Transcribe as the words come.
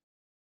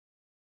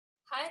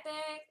Hi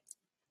there.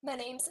 My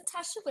name's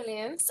Natasha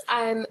Williams.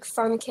 I'm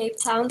from Cape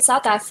Town,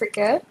 South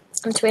Africa.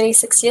 I'm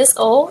 26 years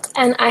old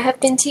and I have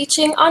been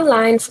teaching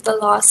online for the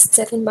last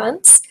 7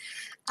 months.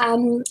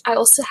 I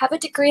also have a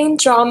degree in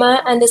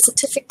drama and a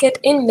certificate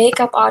in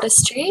makeup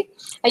artistry.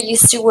 I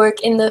used to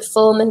work in the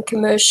film and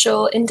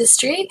commercial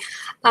industry.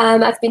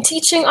 I've been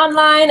teaching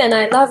online and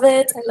I love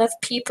it. I love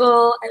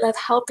people. I love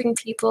helping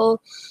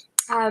people.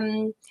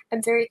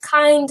 I'm very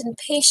kind and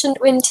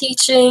patient when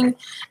teaching,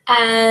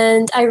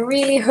 and I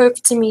really hope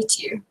to meet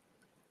you.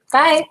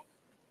 Bye.